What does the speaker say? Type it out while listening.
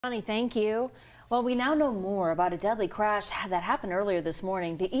Johnny, thank you. Well, we now know more about a deadly crash that happened earlier this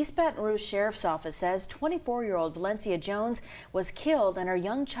morning. The East Baton Rouge Sheriff's Office says 24-year-old Valencia Jones was killed and her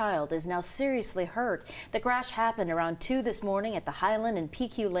young child is now seriously hurt. The crash happened around 2 this morning at the Highland and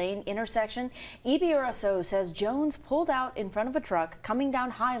PQ Lane intersection. EBRSO says Jones pulled out in front of a truck coming down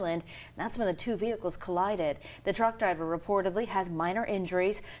Highland. That's when the two vehicles collided. The truck driver reportedly has minor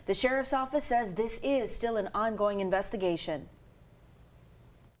injuries. The Sheriff's Office says this is still an ongoing investigation.